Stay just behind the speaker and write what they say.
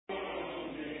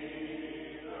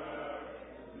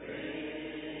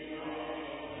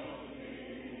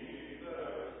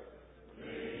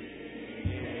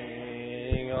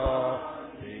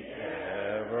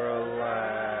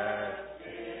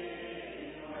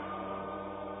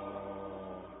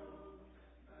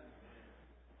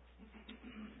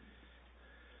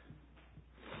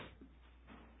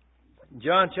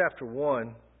John chapter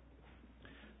 1,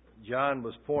 John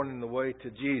was pointing the way to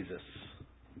Jesus.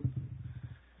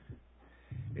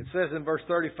 It says in verse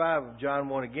 35 of John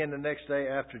 1, again the next day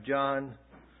after John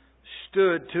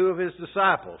stood two of his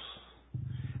disciples,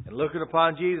 and looking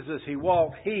upon Jesus as he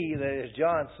walked, he, that is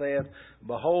John, said,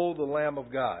 Behold the Lamb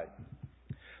of God.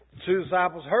 The two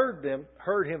disciples heard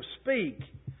him speak,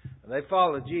 and they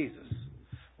followed Jesus.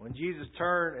 When Jesus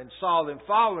turned and saw them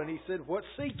following, he said, What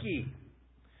seek ye?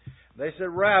 They said,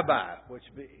 Rabbi, which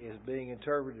is being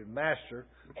interpreted, Master,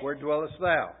 where dwellest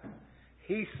thou?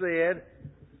 He said,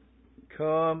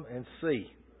 Come and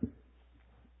see.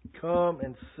 Come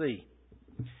and see.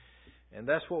 And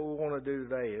that's what we want to do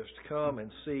today, is to come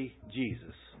and see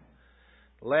Jesus.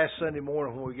 Last Sunday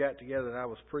morning when we got together and I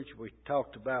was preaching, we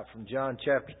talked about from John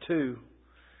chapter 2,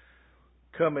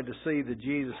 coming to see the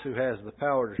Jesus who has the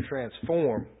power to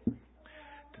transform.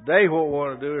 Today what we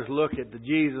want to do is look at the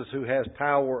Jesus who has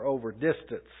power over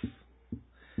distance.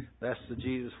 That's the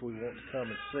Jesus we want to come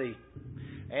and see.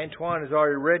 Antoine has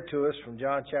already read to us from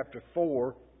John chapter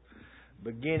 4,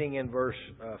 beginning in verse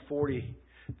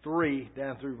 43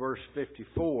 down through verse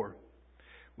 54,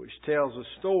 which tells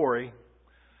a story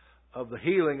of the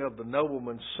healing of the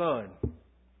nobleman's son.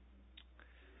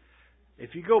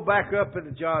 If you go back up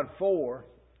into John 4,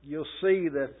 you'll see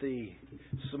that the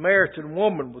Samaritan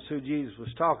woman was who Jesus was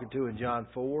talking to in John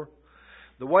 4.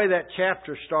 The way that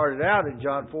chapter started out in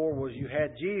John 4 was you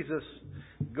had Jesus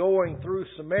going through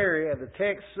Samaria, and the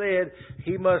text said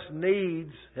he must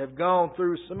needs have gone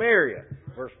through Samaria,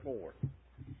 verse 4.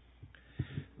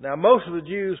 Now, most of the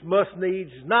Jews must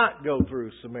needs not go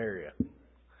through Samaria.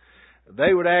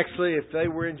 They would actually, if they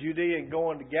were in Judea and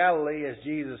going to Galilee, as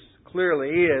Jesus clearly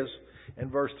is, in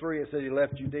verse 3 it says he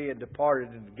left Judea and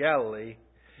departed into Galilee.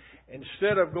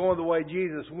 Instead of going the way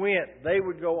Jesus went, they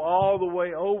would go all the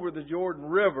way over the Jordan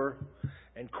River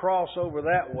and cross over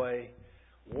that way,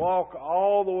 walk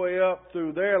all the way up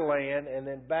through their land, and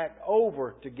then back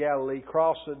over to Galilee,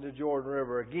 crossing the Jordan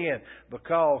River again,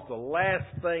 because the last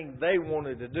thing they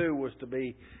wanted to do was to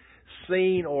be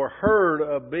seen or heard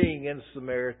of being in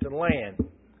Samaritan land.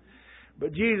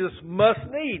 But Jesus must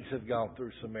needs have gone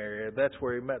through Samaria. That's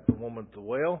where he met the woman at the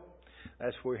well.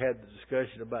 That's where we had the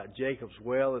discussion about Jacob's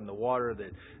well and the water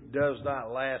that does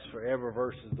not last forever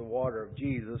versus the water of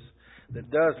Jesus that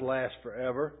does last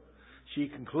forever. She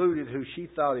concluded who she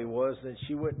thought he was, then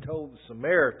she went and told the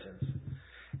Samaritans.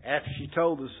 After she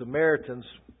told the Samaritans,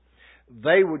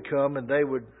 they would come and they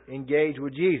would engage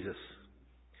with Jesus.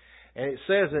 And it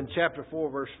says in chapter 4,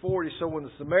 verse 40, So when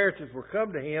the Samaritans were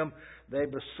come to him, they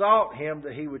besought him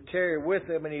that he would tarry with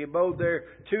them, and he abode there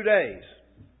 2 days.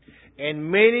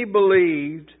 And many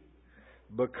believed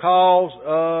because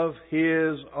of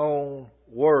his own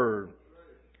word.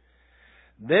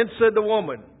 Then said the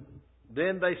woman,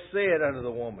 Then they said unto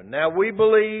the woman, Now we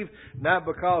believe not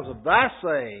because of thy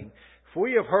saying, for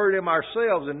we have heard him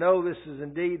ourselves, and know this is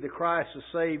indeed the Christ, the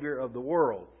Savior of the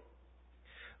world.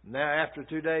 Now after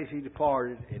 2 days he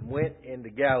departed and went into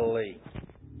Galilee.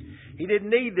 He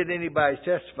didn't need that anybody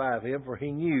testify of him, for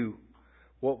he knew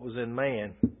what was in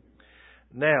man.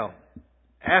 Now,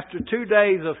 after 2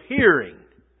 days of hearing,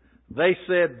 they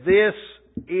said, This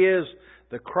is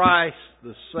the Christ,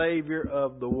 the Savior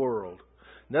of the world.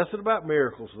 Nothing about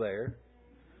miracles there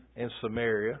in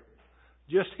Samaria.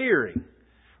 Just hearing.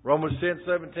 Romans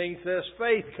 10:17 says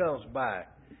faith comes by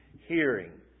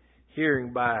hearing.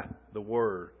 Hearing by the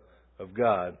Word of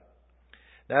God.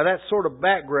 Now that's sort of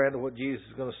background of what Jesus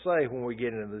is going to say when we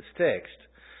get into this text.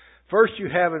 First you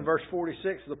have in verse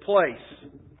 46 the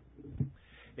place.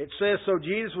 It says, So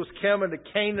Jesus was coming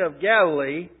to Cana of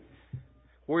Galilee,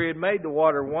 where he had made the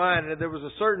water wine, and there was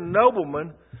a certain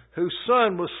nobleman whose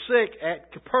son was sick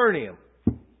at Capernaum.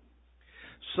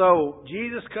 So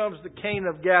Jesus comes to Cana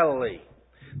of Galilee.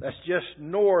 That's just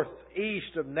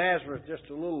northeast of Nazareth, just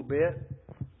a little bit.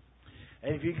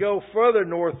 And if you go further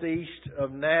northeast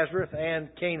of Nazareth and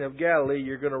Cana of Galilee,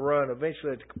 you're going to run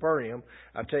eventually to Capernaum.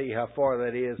 I'll tell you how far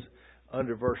that is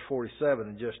under verse 47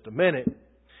 in just a minute.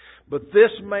 But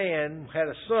this man had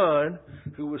a son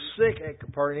who was sick at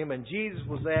Capernaum, and Jesus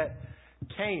was at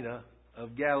Cana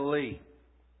of Galilee.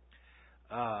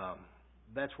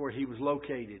 That's where he was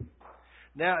located.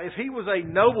 Now, if he was a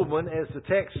nobleman, as the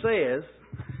text says,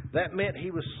 that meant he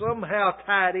was somehow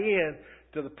tied in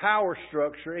to the power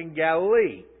structure in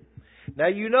Galilee. Now,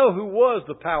 you know who was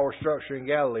the power structure in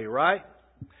Galilee, right?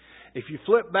 If you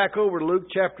flip back over to Luke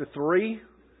chapter 3,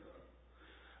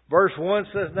 verse 1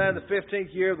 says, Now in the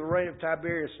 15th year of the reign of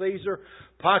Tiberius Caesar,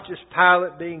 Pontius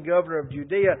Pilate being governor of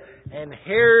Judea, and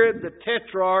Herod the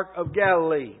tetrarch of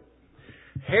Galilee.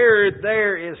 Herod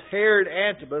there is Herod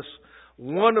Antipas,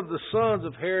 one of the sons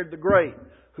of Herod the Great,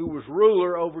 who was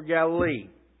ruler over Galilee.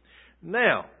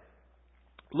 Now,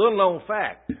 little known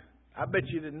fact, I bet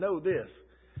you didn't know this.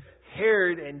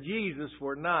 Herod and Jesus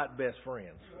were not best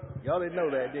friends. Y'all didn't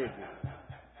know that, did you?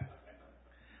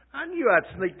 I knew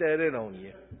I'd sneak that in on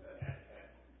you.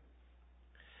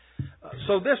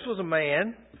 So this was a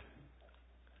man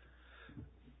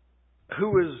who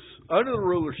was under the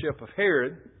rulership of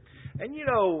Herod. And you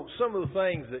know, some of the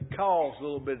things that caused a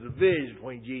little bit of division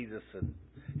between Jesus and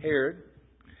Herod.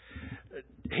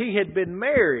 He had been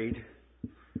married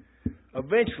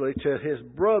eventually to his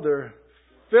brother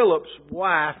Philip's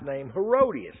wife named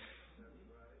Herodias.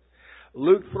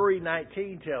 Luke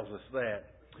 3:19 tells us that.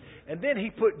 And then he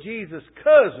put Jesus'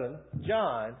 cousin,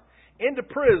 John, into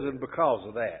prison because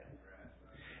of that.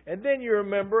 And then you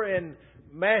remember in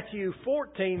Matthew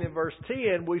 14 and verse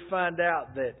 10, we find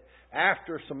out that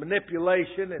after some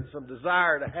manipulation and some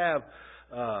desire to have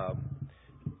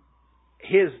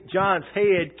John's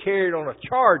head carried on a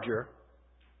charger,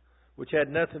 which had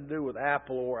nothing to do with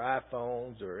Apple or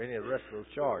iPhones or any of the rest of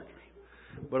those chargers,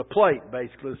 but a plate,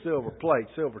 basically, a silver plate,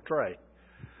 silver tray,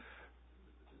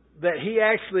 that he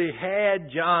actually had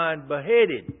John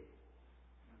beheaded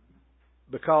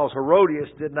because Herodias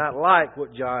did not like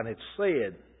what John had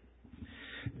said.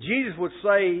 Jesus would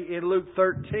say in Luke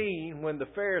 13, when the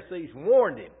Pharisees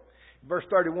warned him, verse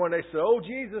 31, they said, "Oh,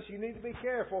 Jesus, you need to be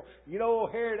careful. You know,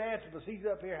 Herod Antipas, he's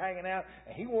up here hanging out,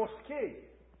 and he wants to kill you."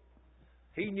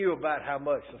 He knew about how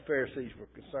much the Pharisees were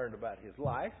concerned about his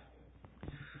life.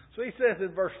 So he says in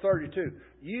verse 32,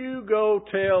 "You go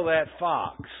tell that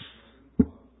fox."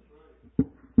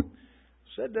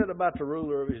 Said that about the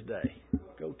ruler of his day.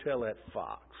 Go tell that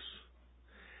fox.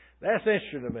 That's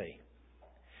interesting to me.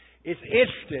 It's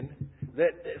interesting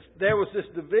that there was this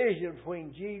division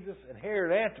between Jesus and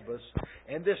Herod Antipas,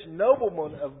 and this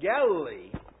nobleman of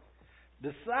Galilee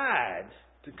decides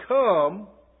to come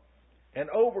and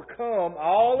overcome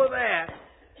all of that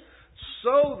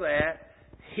so that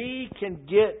he can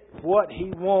get what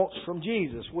he wants from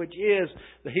Jesus, which is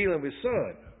the healing of his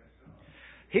son.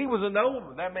 He was a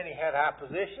nobleman. That meant he had high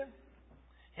position.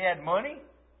 He had money.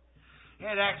 He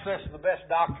had access to the best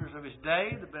doctors of his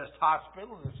day, the best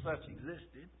hospitals, if such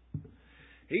existed.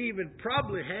 He even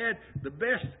probably had the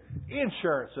best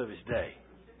insurance of his day.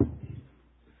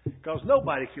 Because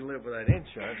nobody can live without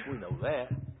insurance. We know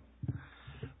that.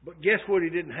 But guess what he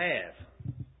didn't have?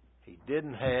 He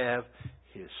didn't have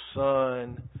his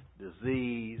son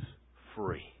disease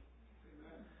free.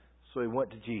 So he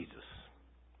went to Jesus.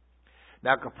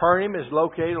 Now, Capernaum is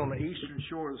located on the eastern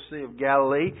shore of the Sea of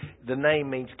Galilee. The name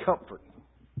means comfort.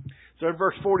 So in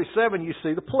verse 47, you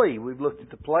see the plea. We've looked at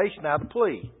the place, now the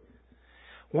plea.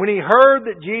 When he heard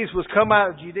that Jesus was come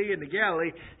out of Judea into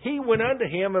Galilee, he went unto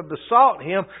him and besought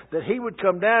him that he would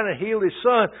come down and heal his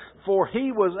son, for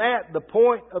he was at the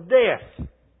point of death.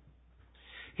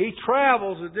 He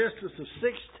travels a distance of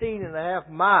 16.5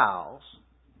 miles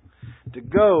to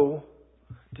go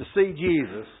to see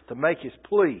Jesus, to make his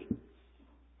plea.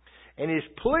 And his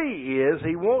plea is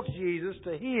he wants Jesus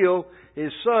to heal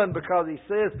his son because he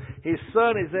says his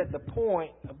son is at the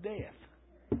point of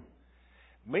death.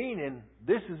 Meaning,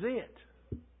 this is it.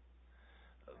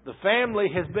 The family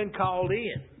has been called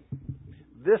in.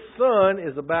 This son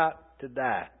is about to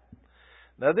die.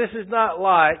 Now, this is not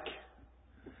like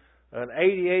an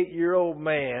 88-year-old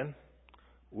man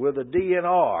with a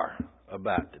DNR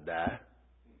about to die.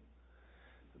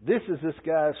 This is this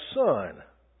guy's son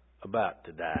about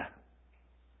to die.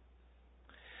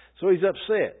 So he's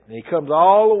upset. And he comes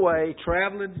all the way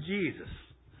traveling to Jesus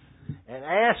and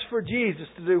asks for Jesus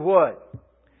to do what?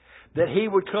 That he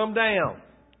would come down.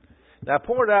 Now, I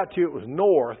pointed out to you it was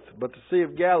north, but the Sea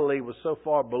of Galilee was so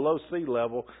far below sea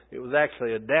level, it was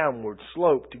actually a downward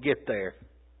slope to get there.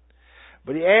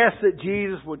 But he asked that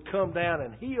Jesus would come down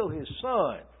and heal his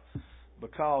son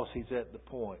because he's at the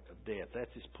point of death.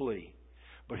 That's his plea.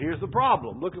 But here's the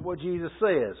problem. Look at what Jesus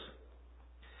says.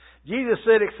 Jesus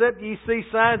said, "Except ye see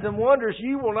signs and wonders,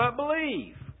 you will not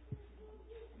believe."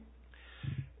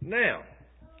 Now,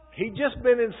 he'd just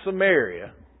been in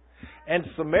Samaria, and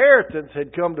Samaritans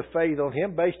had come to faith on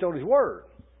him based on his word.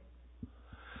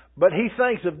 But he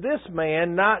thinks of this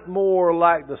man not more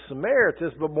like the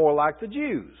Samaritans, but more like the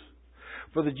Jews.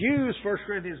 For the Jews, 1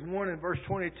 Corinthians 1 and verse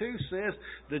 22 says,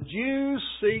 the Jews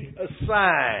seek a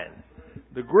sign.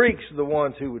 The Greeks are the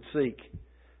ones who would seek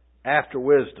after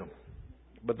wisdom.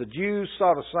 But the Jews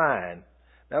sought a sign.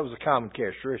 That was a common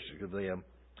characteristic of them.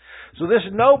 So this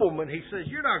nobleman, he says,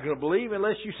 you're not going to believe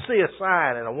unless you see a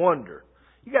sign and a wonder.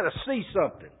 You got to see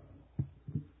something.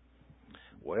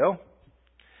 Well,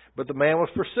 but the man was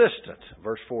persistent.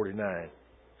 Verse 49.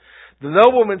 The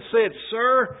nobleman said,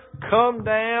 Sir, come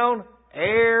down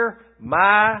ere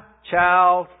my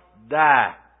child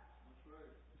die.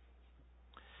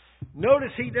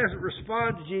 Notice he doesn't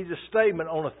respond to Jesus' statement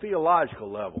on a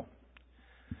theological level.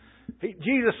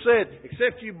 Jesus said,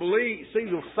 except you believe, see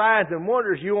the signs and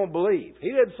wonders, you won't believe.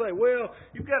 He didn't say, well,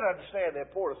 you've got to understand the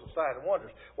importance of signs and wonders.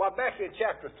 Why, back in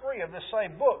chapter 3 of this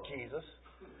same book, Jesus,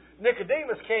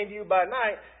 Nicodemus came to you by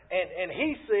night, and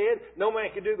he said, no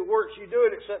man can do the works you do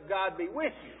it except God be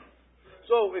with you.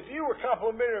 So if you were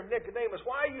complimentary of Nicodemus,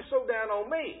 why are you so down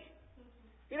on me?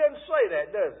 He doesn't say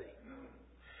that, does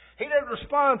he? He doesn't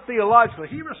respond theologically.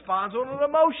 He responds on an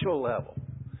emotional level.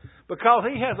 Because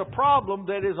he has a problem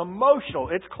that is emotional.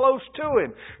 It's close to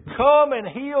him. Come and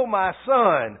heal my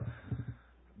son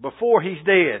before he's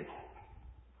dead.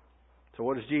 So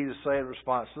what does Jesus say in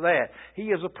response to that? He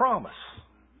gives a promise.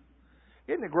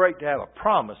 Isn't it great to have a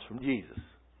promise from Jesus?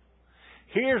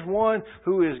 Here's one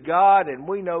who is God, and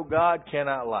we know God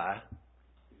cannot lie,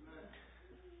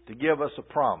 to give us a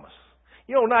promise.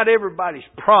 You know, not everybody's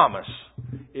promise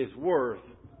is worth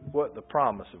what the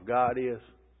promise of God is.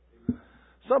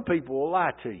 Some people will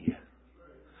lie to you.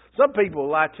 Some people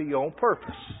will lie to you on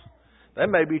purpose. They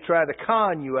may be trying to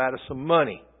con you out of some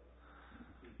money.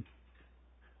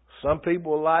 Some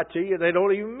people will lie to you. They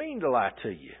don't even mean to lie to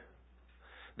you.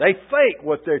 They think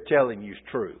what they're telling you is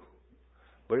true.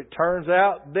 But it turns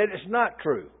out that it's not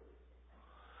true.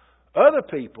 Other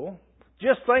people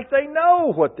just think they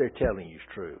know what they're telling you is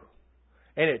true.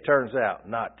 And it turns out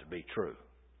not to be true.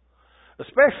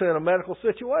 Especially in a medical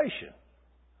situation.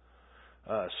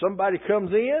 Somebody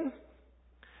comes in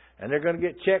and they're going to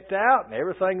get checked out and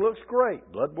everything looks great.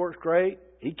 Blood work's great.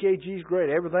 EKG's great.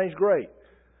 Everything's great.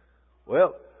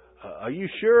 Well, are you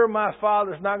sure my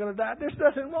father's not going to die? There's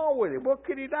nothing wrong with him. What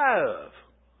could he die of?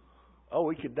 Oh,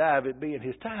 he could die of it being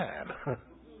his time.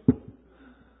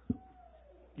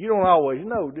 You don't always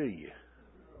know, do you?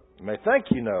 You may think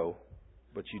you know,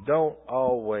 but you don't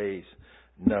always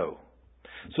know.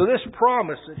 So this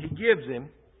promise that he gives him,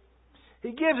 he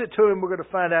gives it to him, we're going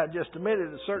to find out in just a minute,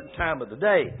 at a certain time of the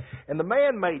day. And the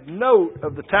man made note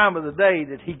of the time of the day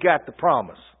that he got the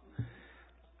promise.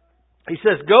 He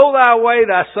says, Go thy way,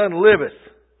 thy son liveth.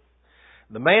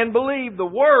 The man believed the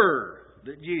word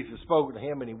that Jesus spoke to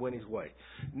him, and he went his way.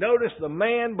 Notice the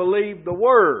man believed the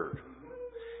word.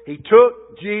 He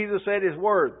took Jesus at his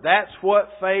word. That's what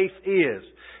faith is.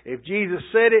 If Jesus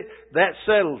said it, that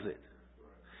settles it.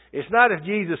 It's not if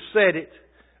Jesus said it,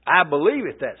 I believe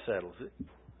it, that settles it.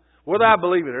 Whether I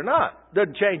believe it or not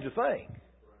doesn't change a thing.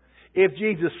 If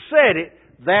Jesus said it,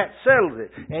 that settles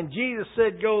it. And Jesus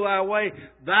said, Go thy way,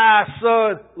 thy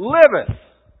son liveth.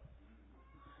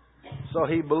 So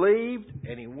he believed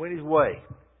and he went his way.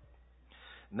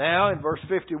 Now in verse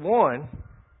 51,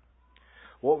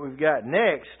 what we've got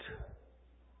next,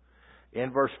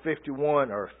 in verse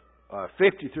 51 or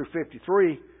 50 through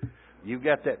 53, you've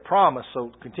got that promise.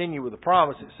 So continue with the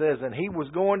promise. It says, And he was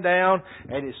going down,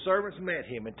 and his servants met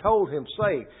him and told him,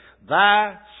 saying,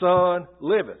 Thy son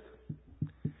liveth.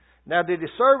 Now, did his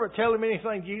servant tell him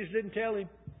anything Jesus didn't tell him?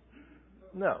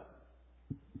 No.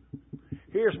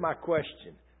 Here's my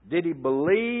question. Did he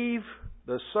believe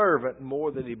the servant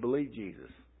more than he believed Jesus?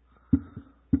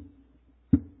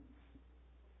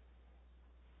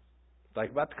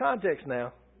 Think about the context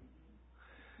now.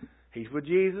 He's with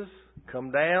Jesus.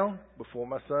 Come down before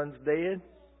my son's dead.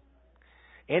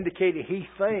 Indicating he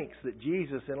thinks that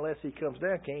Jesus, unless he comes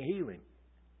down, can't heal him.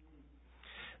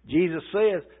 Jesus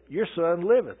says, Your son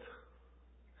liveth.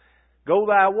 Go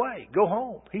thy way. Go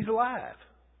home. He's alive.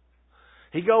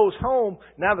 He goes home.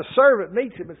 Now the servant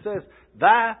meets him and says,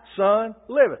 Thy son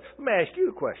liveth. Let me ask you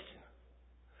a question.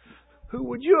 Who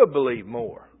would you have believed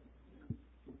more?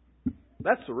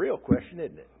 That's the real question,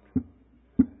 isn't it?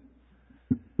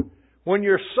 When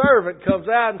your servant comes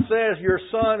out and says your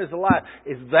son is alive,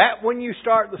 is that when you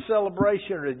start the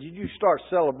celebration, or did you start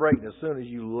celebrating as soon as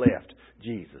you left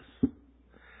Jesus?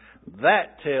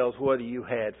 That tells whether you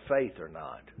had faith or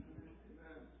not.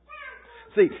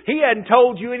 See, he hadn't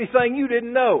told you anything you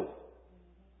didn't know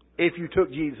if you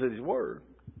took Jesus at his word.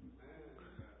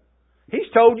 He's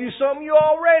told you something you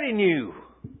already knew.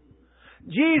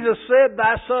 Jesus said,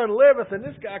 Thy son liveth, and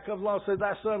this guy comes along and says,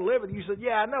 Thy son liveth. You said,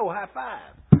 Yeah, I know, high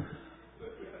five.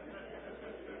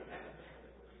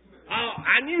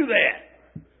 I knew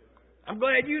that. I'm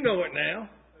glad you know it now.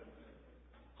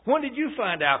 When did you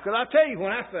find out? Because I'll tell you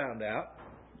when I found out.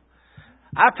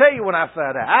 I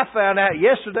found out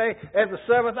yesterday at the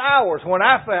 7th hour is when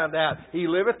I found out he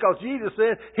liveth, because Jesus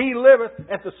said he liveth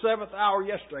at the 7th hour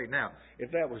yesterday. Now,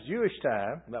 if that was Jewish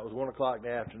time, that was 1 o'clock in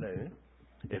the afternoon,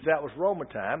 If that was Roman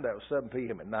time, that was 7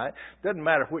 p.m. at night. Doesn't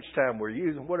matter which time we're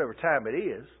using, whatever time it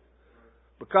is.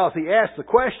 Because he asked the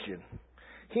question.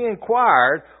 He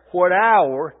inquired what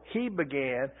hour he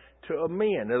began to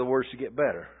amend. In other words, to get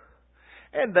better.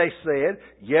 And they said,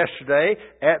 yesterday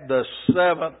at the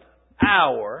 7th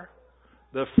hour,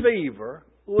 the fever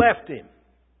left him.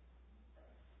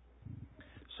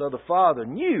 So the father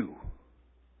knew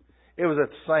it was at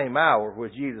the same hour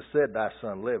which Jesus said, thy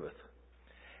son liveth.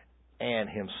 And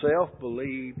himself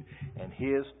believed, and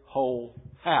his whole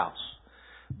house.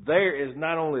 There is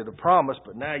not only the promise,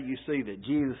 but now you see that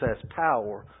Jesus has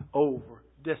power over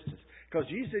distance. Because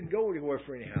Jesus didn't go anywhere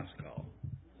for any house call.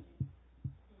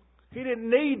 He didn't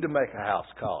need to make a house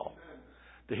call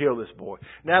to heal this boy.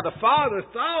 Now the father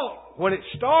thought when it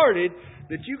started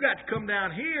that you got to come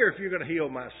down here if you're going to heal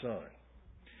my son.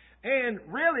 And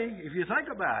really, if you think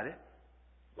about it,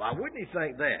 why wouldn't he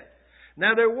think that?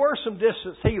 Now there were some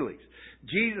distance healings.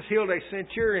 Jesus healed a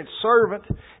centurion's servant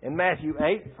in Matthew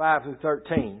 8, 5 through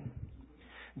 13.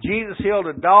 Jesus healed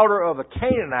a daughter of a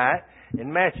Canaanite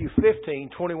in Matthew 15,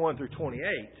 21 through 28.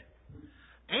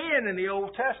 And in the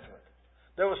Old Testament,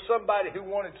 there was somebody who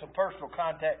wanted some personal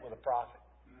contact with a prophet.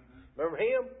 Remember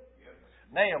him?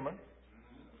 Naaman.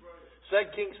 2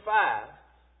 Kings 5.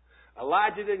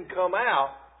 Elijah didn't come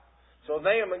out, so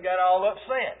Naaman got all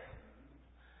upset.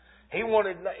 He goes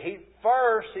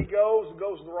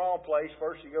to the wrong place.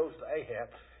 First he goes to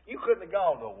Ahab. You couldn't have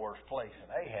gone to a worse place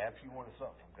than Ahab if you wanted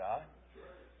something from God.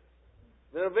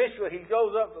 Then eventually he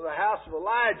goes up to the house of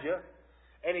Elijah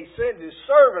and he sends his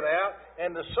servant out,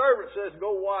 and the servant says,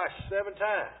 go wash 7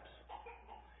 times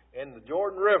in the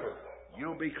Jordan River.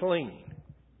 You'll be clean.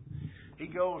 He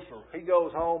goes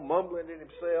home mumbling to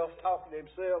himself, talking to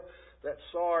himself. That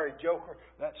sorry joker,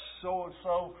 that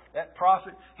so-and-so, that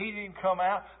prophet, he didn't come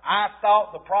out. I thought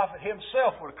the prophet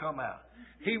himself would have come out.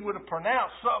 He would have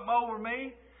pronounced something over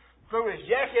me, threw his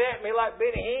jacket at me like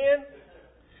Benny Hinn,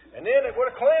 and then it would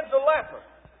have cleansed the leper.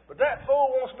 But that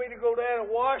fool wants me to go down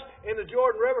and wash in the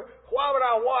Jordan River. Why would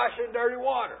I wash in dirty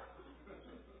water?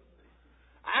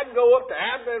 I can go up to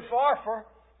Abner and Pharpar,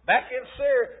 back in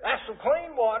Syria. That's some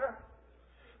clean water.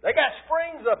 They got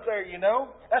springs up there, you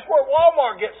know. That's where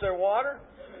Walmart gets their water.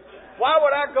 Why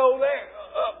would I go there?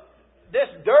 This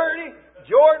dirty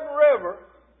Jordan River,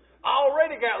 I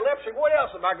already got leprosy. What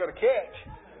else am I going to catch?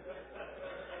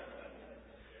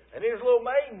 And his little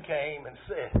maiden came and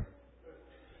said,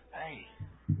 hey,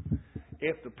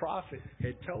 if the prophet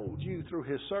had told you through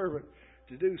his servant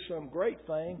to do some great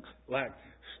thing, like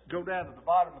go down to the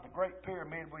bottom of the Great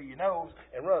Pyramid with your nose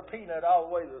and run a peanut all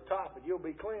the way to the top and you'll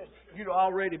be cleansed, you'd have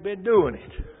already been doing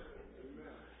it.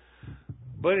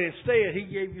 But instead, he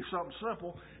gave you something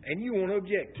simple and you won't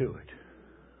object to it.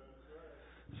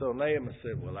 So Naaman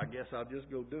said, well, I guess I'll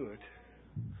just go do it.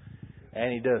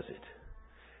 And he does it.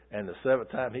 And the 7th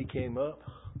time he came up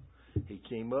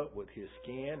with his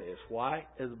skin as white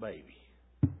as a baby.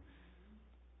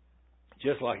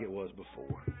 Just like it was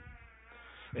before.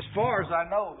 As far as I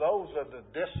know, those are the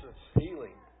distance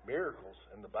healing miracles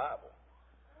in the Bible.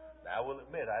 Now, I will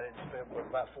admit, I didn't spend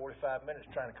about 45 minutes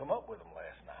trying to come up with them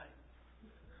last night.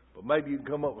 But maybe you can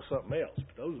come up with something else.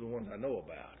 But those are the ones I know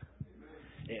about.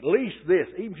 At least this,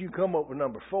 even if you come up with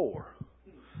number 4,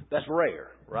 that's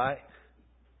rare, right?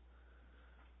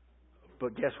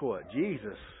 But guess what?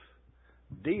 Jesus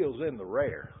deals in the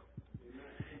rare.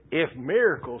 If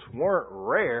miracles weren't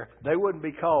rare, they wouldn't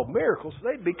be called miracles.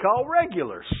 They'd be called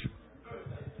regulars.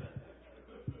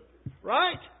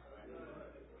 Right?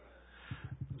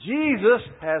 Jesus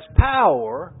has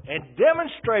power and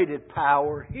demonstrated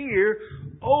power here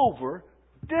over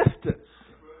distance.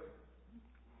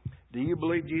 Do you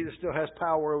believe Jesus still has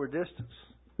power over distance?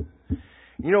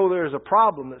 You know, there's a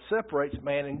problem that separates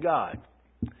man and God.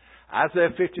 Isaiah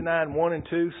 59, 1 and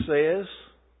 2 says,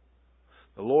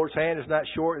 the Lord's hand is not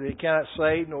short that he cannot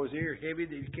save, nor his ear heavy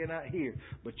that he cannot hear.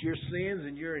 But your sins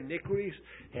and your iniquities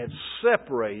have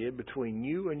separated between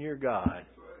you and your God.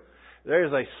 There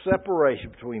is a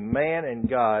separation between man and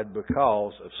God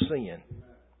because of sin.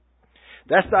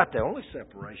 That's not the only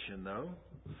separation, though.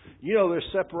 You know there's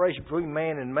separation between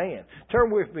man and man.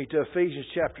 Turn with me to Ephesians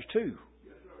chapter 2.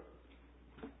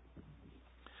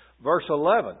 Verse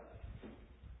 11.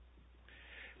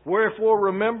 Wherefore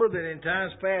remember that in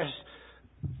times past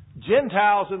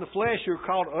Gentiles in the flesh who are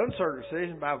called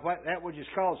uncircumcision by that which is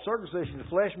called circumcision in the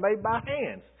flesh made by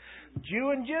hands. Jew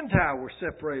and Gentile were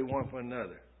separated one from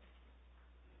another.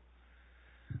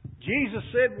 Jesus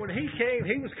said when he came,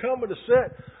 he was coming to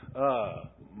set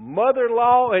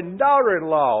mother-in-law and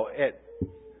daughter-in-law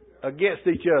against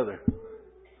each other.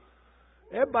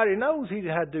 Everybody knows he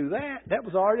had to do that. That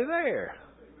was already there.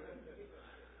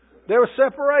 There was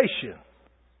separation.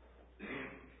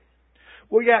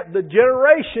 We got the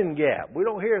generation gap. We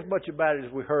don't hear as much about it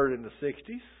as we heard in the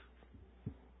 60s.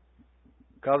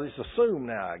 Because it's assumed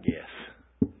now, I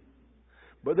guess.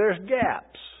 But there's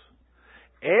gaps.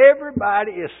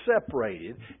 Everybody is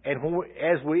separated. And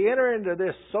as we enter into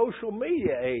this social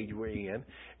media age we're in,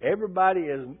 everybody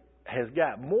has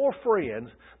got more friends,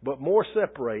 but more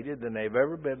separated than they've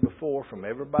ever been before from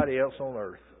everybody else on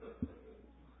earth.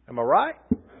 Am I right?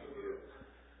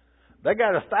 They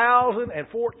got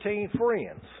 1,014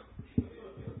 friends.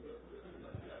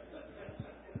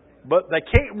 But they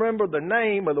can't remember the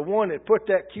name of the one that put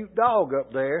that cute dog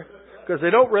up there because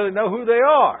they don't really know who they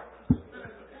are.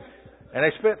 And they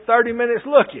spent 30 minutes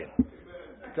looking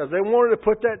because they wanted to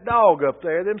put that dog up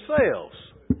there themselves.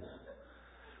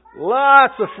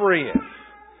 Lots of friends,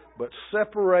 but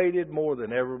separated more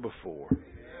than ever before.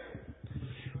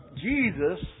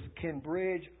 Jesus can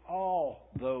bridge all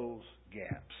those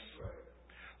gaps.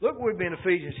 Look with me in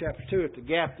Ephesians chapter 2 at the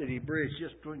gap that He bridged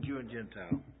just between Jew and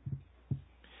Gentile.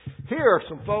 Here are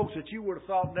some folks that you would have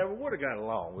thought never would have got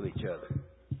along with each other.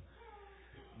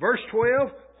 Verse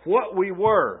 12, what we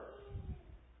were.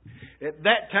 At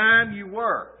that time you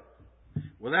were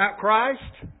without Christ,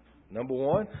 number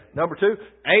one. Number two,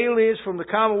 aliens from the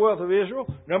commonwealth of Israel.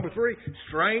 Number three,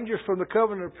 strangers from the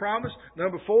covenant of promise.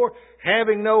 Number four,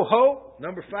 having no hope.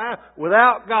 Number five,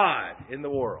 without God in the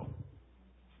world.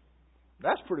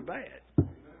 That's pretty bad.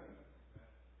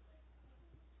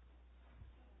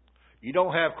 You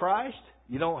don't have Christ.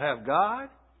 You don't have God.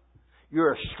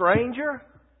 You're a stranger.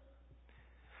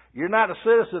 You're not a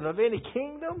citizen of any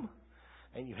kingdom.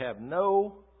 And you have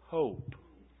no hope.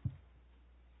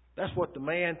 That's what the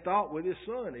man thought with his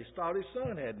son. He thought his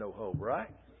son had no hope, right?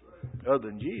 Other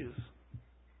than Jesus.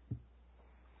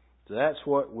 So that's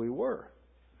what we were.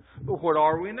 But what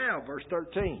are we now? Verse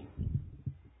 13.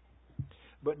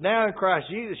 But now in Christ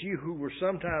Jesus, you who were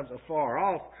sometimes afar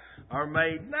off are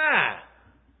made nigh.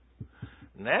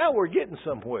 Now we're getting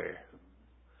somewhere.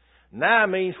 Nigh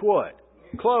means what?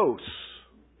 Close.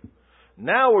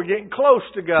 Now we're getting close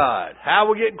to God. How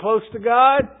are we getting close to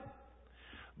God?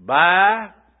 By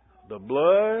the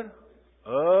blood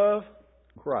of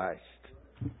Christ.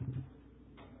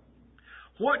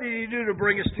 What did He do to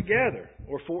bring us together?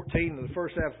 Or 14 of the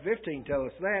first half of 15 tell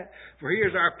us that. For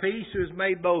here's our peace, who has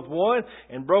made both one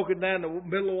and broken down the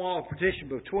middle wall of partition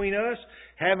between us,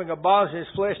 having abolished in His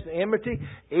flesh the enmity,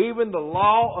 even the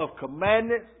law of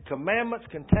commandments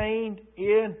contained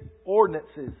in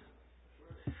ordinances.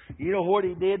 You know what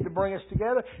He did to bring us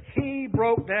together? He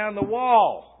broke down the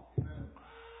wall.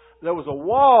 There was a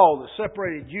wall that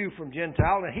separated Jew from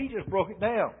Gentile, and He just broke it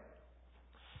down.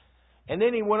 And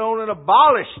then He went on and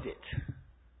abolished it.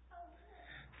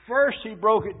 First He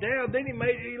broke it down, then He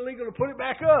made it illegal to put it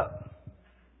back up.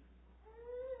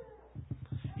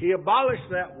 He abolished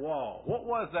that wall. What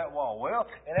was that wall? Well,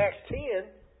 in Acts 10,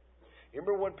 you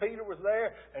remember when Peter was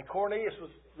there and Cornelius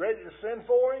was ready to send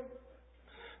for him?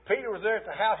 Peter was there at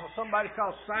the house of somebody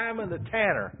called Simon the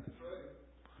Tanner.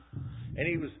 And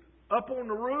he was up on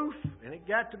the roof, and it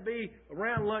got to be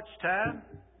around lunchtime,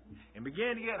 and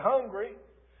began to get hungry,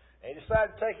 and he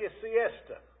decided to take his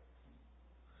siesta.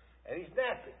 And he's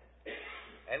napping.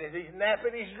 And as he's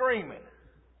napping, he's dreaming.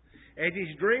 As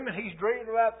he's dreaming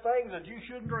about things that you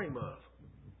shouldn't dream of.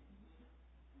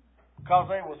 Because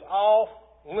they was off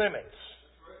limits.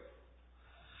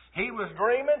 He was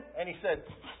dreaming, and he said,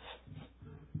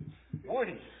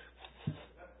 Woodies,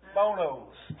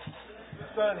 Bonos,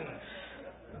 Sunnies.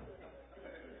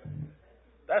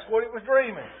 That's what he was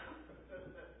dreaming.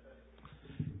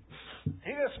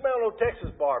 He didn't smell no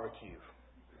Texas barbecue.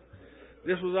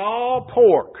 This was all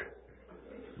pork.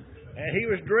 And he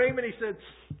was dreaming, he said,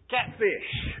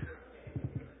 catfish.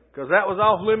 Because that was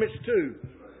off limits too.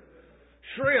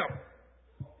 Shrimp.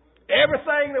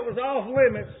 Everything that was off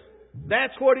limits,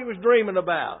 that's what he was dreaming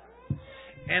about.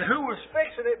 And who was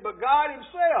fixing it but God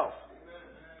Himself?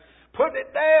 Putting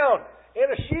it down in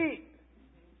a sheet.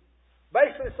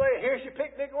 Basically saying, here's your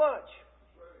picnic lunch.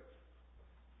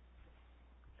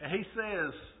 And he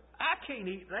says, I can't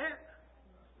eat that.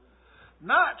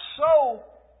 Not so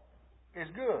is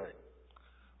good.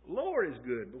 Lord is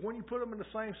good, but when you put them in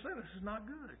the same sentence, it's not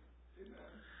good.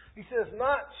 He says,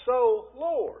 not so,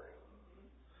 Lord.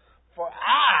 For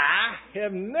I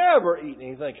have never eaten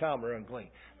anything common or unclean.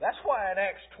 That's why in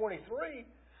Acts 23,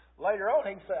 later on,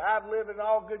 he can say, I've lived in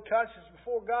all good conscience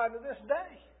before God to this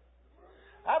day.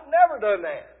 I've never done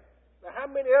that. Now, how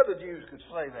many other Jews could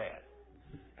say that?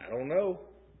 I don't know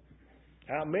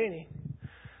how many.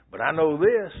 But I know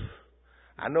this.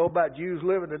 I know about Jews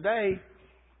living today.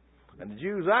 And the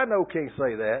Jews I know can't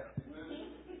say that.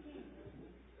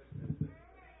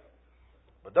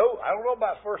 I don't know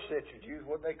about first century Jews,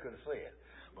 what they could have said.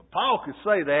 But Paul could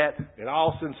say that in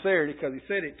all sincerity because he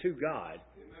said it to God.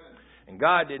 Amen. And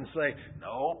God didn't say,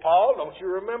 no, Paul, don't you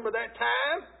remember that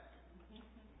time?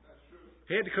 That's true.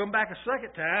 He had to come back a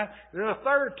second time, and then a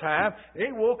third time, and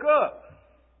he woke up.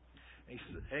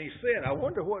 And he said, I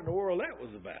wonder what in the world that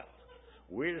was about.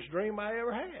 Weirdest dream I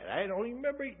ever had. I don't even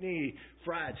remember eating any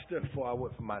fried stuff before I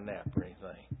went for my nap or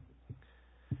anything.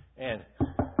 And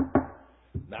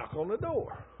knock on the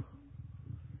door.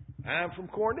 I'm from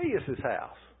Cornelius'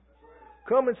 house.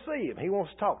 Come and see him. He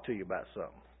wants to talk to you about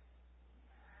something.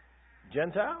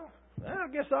 Gentile? I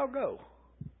guess I'll go.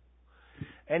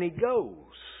 And he goes.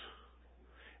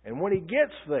 And when he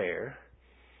gets there,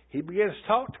 he begins to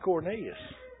talk to Cornelius.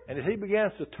 And as he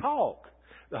begins to talk,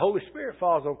 the Holy Spirit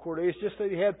falls on Cornelius just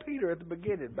as he had Peter at the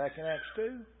beginning back in Acts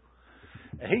 2.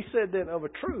 And he said then, of a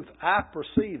truth, I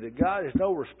perceive that God is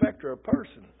no respecter of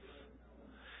persons.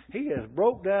 He has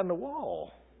broke down the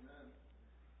wall.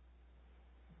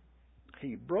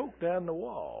 He broke down the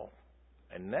wall.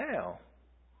 And now,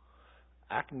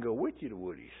 I can go with you to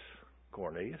Woody's,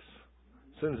 Cornelius,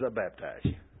 as soon as I baptize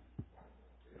you.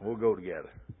 And we'll go together.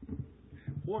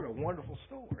 What a wonderful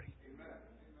story.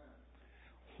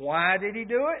 Why did he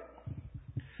do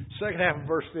it? Second half of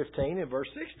verse 15 and verse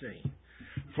 16.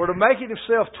 For to make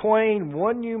himself twain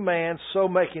one new man, so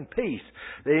making peace,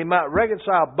 that he might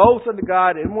reconcile both unto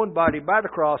God in one body by the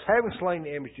cross, having slain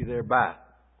the enmity thereby.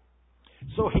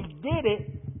 So he did it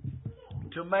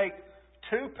to make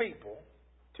two people,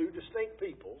 two distinct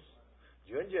peoples,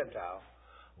 Jew and Gentile,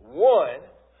 one,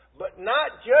 but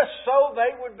not just so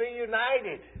they would be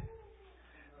united.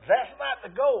 That's not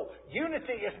the goal.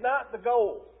 Unity is not the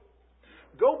goal.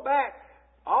 Go back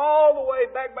all the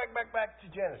way back to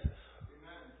Genesis.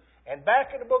 Amen. And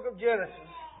back in the book of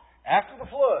Genesis, after the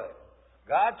flood,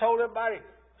 God told everybody,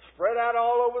 spread out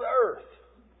all over the earth.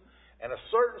 And a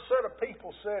certain set of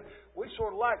people said, we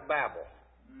sort of like Babel.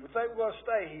 We think we're going to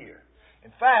stay here. In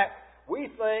fact,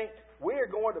 we think we're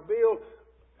going to build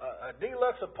a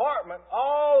deluxe apartment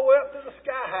all the way up to the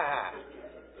sky high.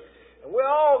 And we're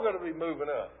all going to be moving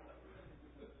up.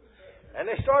 And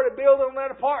they started building on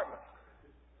that apartment.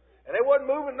 And they wasn't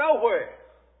moving nowhere.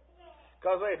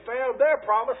 Because they found their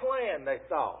promised land, they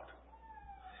thought.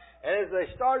 And as they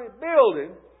started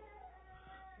building,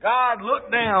 God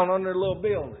looked down on their little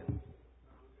building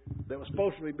that was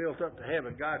supposed to be built up to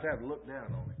heaven. God had to look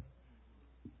down on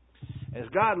it. As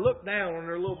God looked down on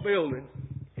their little building,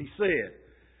 He said,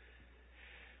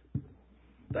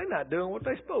 they're not doing what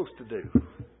they're supposed to do.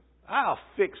 I'll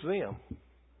fix them.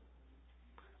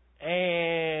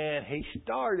 And He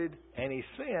started and He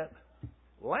sent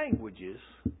languages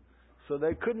so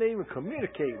they couldn't even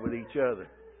communicate with each other.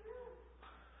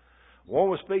 One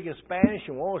was speaking Spanish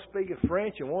and one was speaking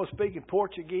French and one was speaking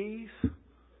Portuguese.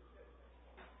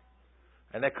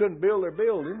 And they couldn't build their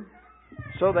building.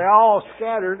 So they all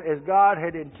scattered as God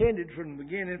had intended from the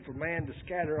beginning for man to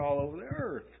scatter all over the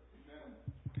earth.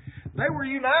 They were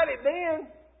united then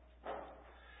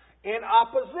in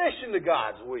opposition to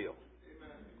God's will.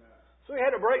 So He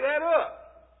had to break that up.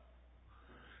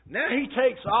 Now He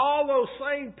takes all those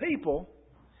same people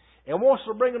and wants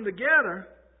to bring them together.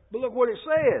 But look what it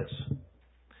says.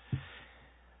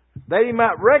 That He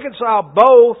might reconcile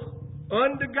both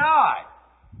unto God.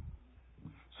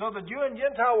 So the Jew and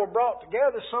Gentile were brought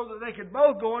together so that they could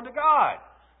both go unto God.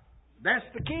 That's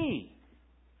the key.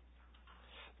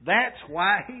 That's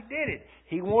why He did it.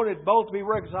 He wanted both to be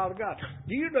reconciled to God.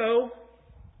 Do you know,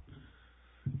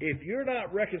 if you're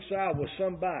not reconciled with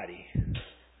somebody,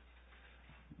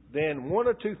 then one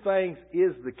of two things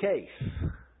is the case.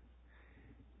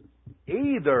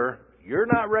 Either you're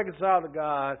not reconciled to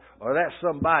God, or that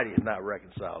somebody is not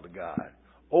reconciled to God.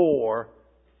 Or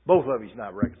both of you's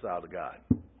not reconciled to God.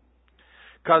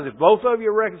 Because if both of you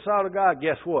are reconciled to God,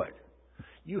 guess what?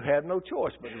 You have no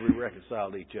choice but to be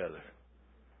reconciled to each other.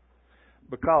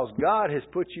 Because God has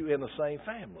put you in the same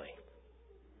family.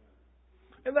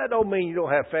 And that don't mean you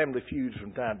don't have family feuds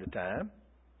from time to time.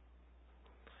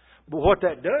 But what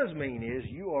that does mean is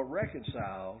you are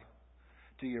reconciled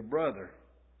to your brother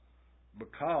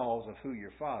because of who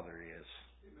your father is.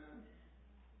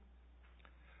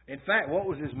 In fact, what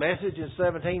was His message in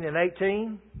 17 and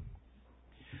 18?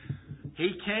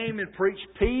 He came and preached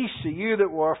peace to you that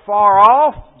were far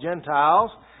off,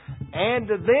 Gentiles, and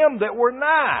to them that were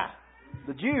nigh,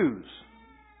 the Jews.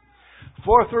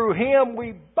 For through Him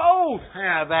we both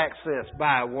have access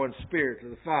by one Spirit to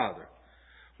the Father.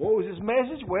 What was His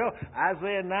message? Well,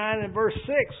 Isaiah 9 and verse 6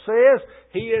 says,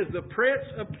 He is the Prince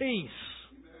of Peace.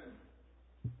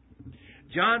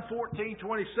 John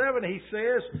 14:27, He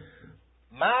says,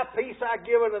 My peace I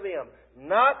give unto them,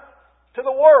 not To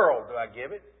the world do I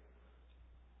give it.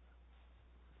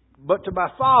 But to my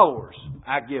followers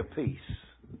I give peace.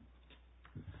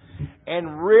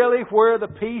 And really where the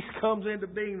peace comes into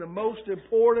being the most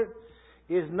important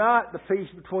is not the peace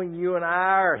between you and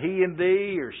I, or he and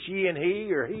thee, or she and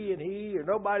he, or he and he, or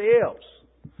nobody else.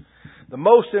 The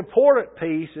most important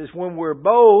peace is when we're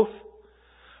both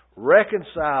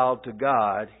reconciled to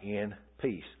God in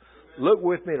peace. Look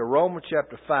with me to Romans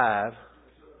chapter 5,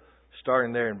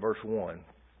 starting there in verse 1.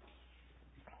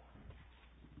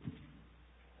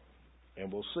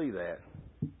 And we'll see that.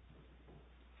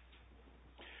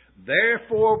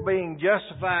 Therefore, being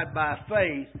justified by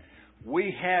faith,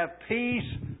 we have peace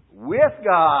with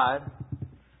God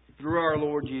through our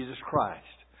Lord Jesus Christ,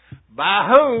 by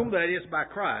whom, that is by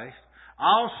Christ,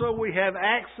 also we have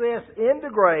access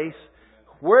into grace,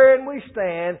 wherein we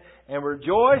stand and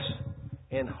rejoice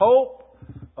in hope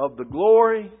of the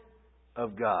glory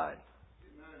of God.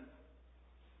 Amen.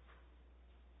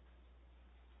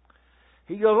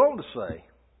 He goes on to say,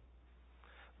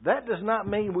 that does not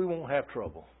mean we won't have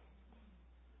trouble.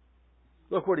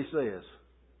 Look what he says.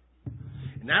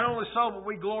 Not only so, but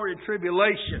we glory in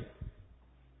tribulation,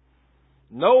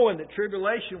 knowing that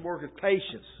tribulation worketh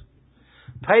patience.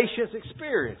 Patience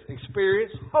experience.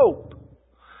 Experience hope.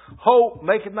 Hope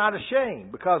maketh not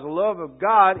ashamed, because the love of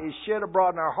God is shed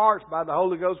abroad in our hearts by the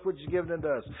Holy Ghost which is given unto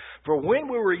us. For when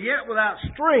we were yet without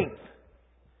strength,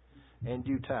 in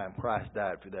due time Christ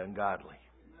died for the ungodly.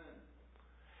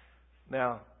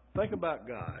 Now, think about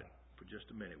God for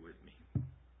just a minute with me.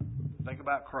 Think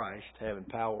about Christ having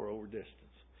power over distance.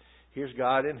 Here's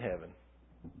God in heaven.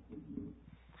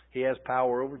 He has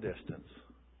power over distance.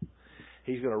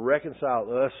 He's going to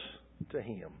reconcile us to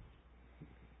Him.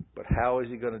 But how is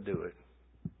He going to do it?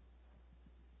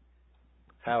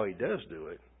 How He does do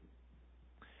it,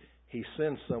 He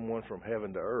sends someone from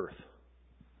heaven to earth.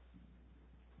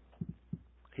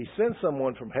 He sends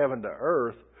someone from heaven to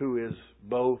earth who is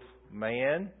both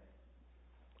man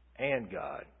and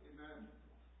God. Amen.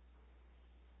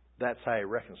 That's how He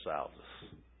reconciles us.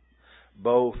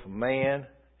 Both man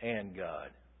and God.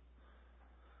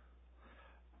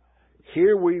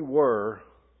 Here we were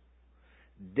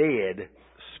dead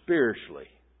spiritually.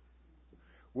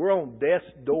 We're on death's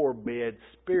doorbed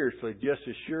spiritually just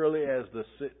as surely as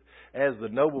the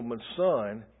nobleman's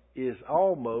son is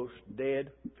almost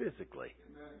dead physically.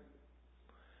 Amen.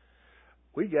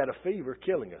 We got a fever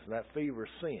killing us, and that fever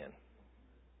is sin.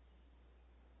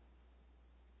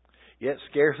 Yet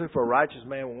scarcely for a righteous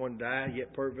man will one die,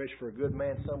 yet peradventure for a good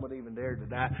man some would even dare to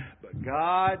die. But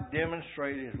God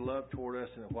demonstrated His love toward us,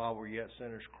 and while we're yet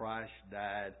sinners, Christ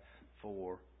died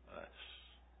for us.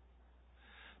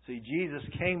 See, Jesus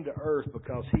came to earth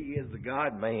because He is the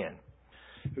God-man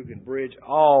who can bridge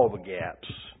all the gaps,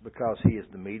 because He is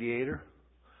the mediator.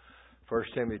 1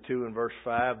 Timothy 2 and verse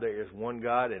 5, there is one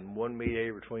God and one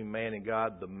mediator between man and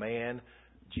God, the man,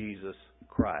 Jesus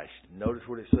Christ. Notice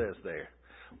what it says there.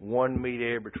 One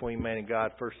mediator between man and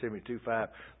God, 1 Timothy 2:5.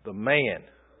 The man,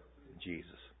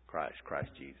 Jesus Christ, Christ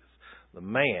Jesus. The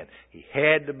man. He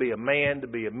had to be a man to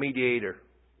be a mediator.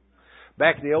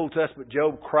 Back in the Old Testament,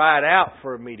 Job cried out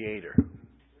for a mediator.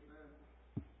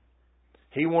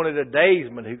 He wanted a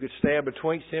daysman who could stand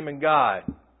betwixt him and God.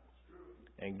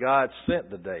 And God sent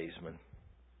the daysman.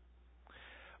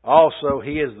 Also,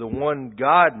 He is the one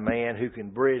God-man who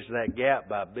can bridge that gap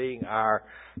by being our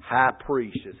high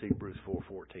priest, as Hebrews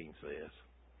 4:14 says.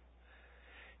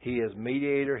 He is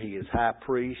mediator, He is high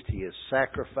priest, He is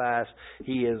sacrifice,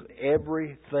 He is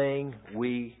everything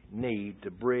we need to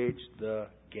bridge the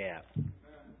gap.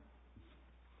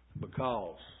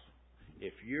 Because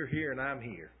if you're here and I'm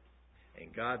here,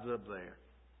 and God's up there,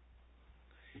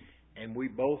 and we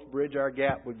both bridge our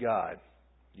gap with God,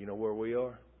 you know where we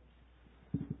are?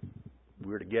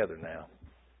 We're together now.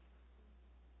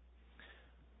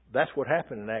 That's what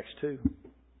happened in Acts 2.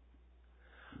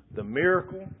 The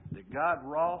miracle that God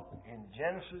wrought in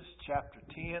Genesis chapter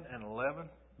 10 and 11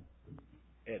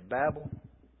 at Babel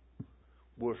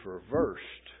was reversed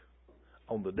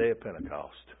on the day of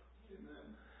Pentecost.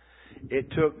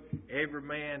 It took every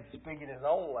man speaking his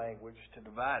own language to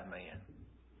divide man.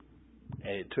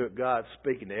 And it took God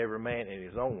speaking to every man in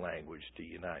his own language to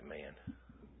unite man.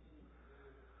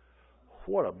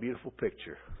 What a beautiful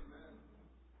picture.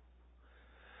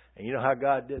 And you know how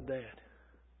God did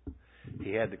that?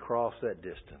 He had to cross that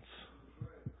distance.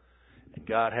 And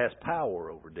God has power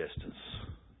over distance.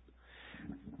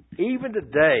 Even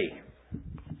today,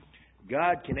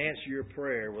 God can answer your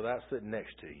prayer without sitting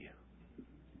next to you.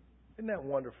 Isn't that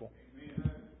wonderful?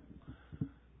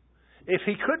 If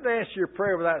He couldn't answer your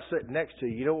prayer without sitting next to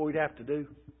you, you know what we'd have to do?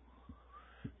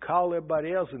 call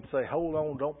everybody else and say, hold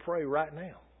on, don't pray right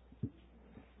now,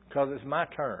 because it's my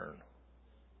turn.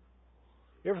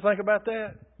 You ever think about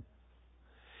that?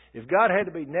 If God had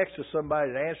to be next to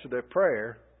somebody to answer their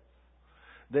prayer,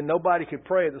 then nobody could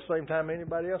pray at the same time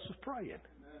anybody else was praying.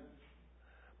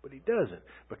 But He doesn't,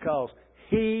 because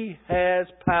He has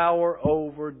power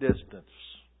over distance.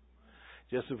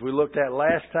 Just as we looked at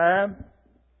last time,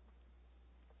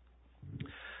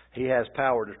 He has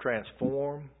power to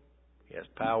transform. He has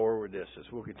power over distance.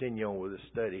 We'll continue on with this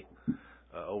study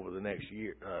over the next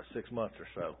year, 6 months or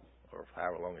so, or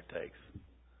however long it takes.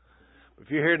 If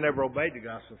you're here and never obeyed the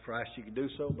gospel of Christ, you can do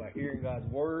so by hearing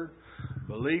God's Word,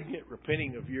 believing it,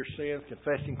 repenting of your sins,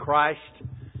 confessing Christ,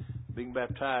 being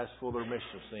baptized for the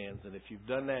remission of sins. And if you've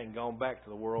done that and gone back to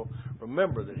the world,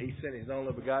 remember that He sent His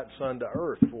only begotten Son to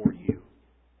earth for you.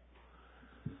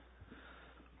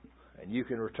 And you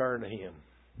can return to Him.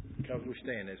 Because we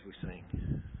stand as we sing.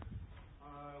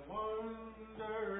 I wonder